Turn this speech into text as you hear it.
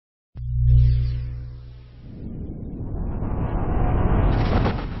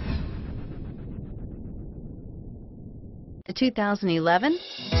The 2011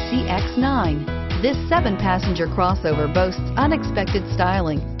 CX-9. This 7-passenger crossover boasts unexpected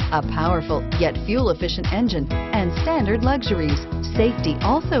styling, a powerful yet fuel-efficient engine, and standard luxuries. Safety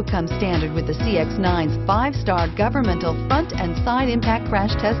also comes standard with the CX-9's 5-star governmental front and side impact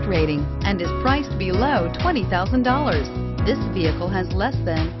crash test rating and is priced below $20,000. This vehicle has less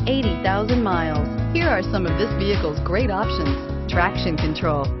than 80,000 miles. Here are some of this vehicle's great options: traction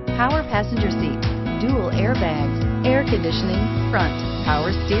control, power passenger seat, dual airbags, air conditioning, front,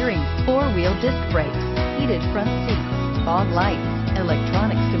 power steering, 4-wheel disc brakes, heated front seats, fog lights,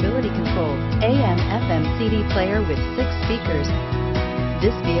 electronic stability control, AM/FM CD player with 6 speakers.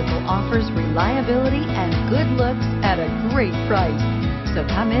 This vehicle offers reliability and good looks at a great price. So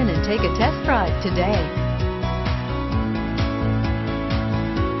come in and take a test drive today.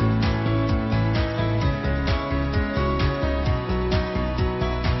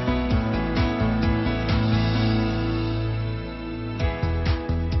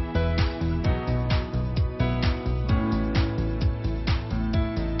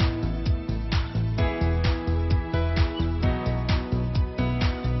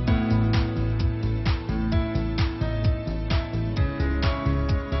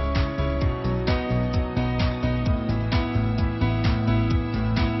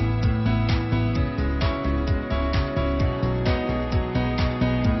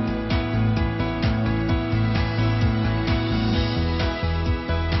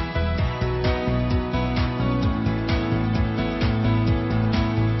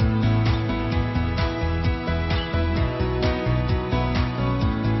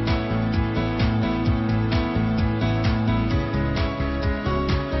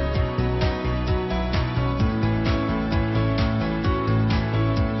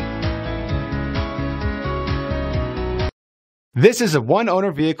 This is a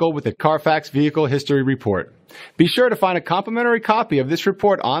one-owner vehicle with a Carfax Vehicle History Report. Be sure to find a complimentary copy of this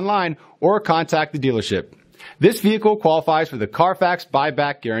report online or contact the dealership. This vehicle qualifies for the Carfax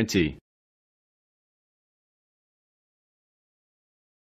Buyback Guarantee.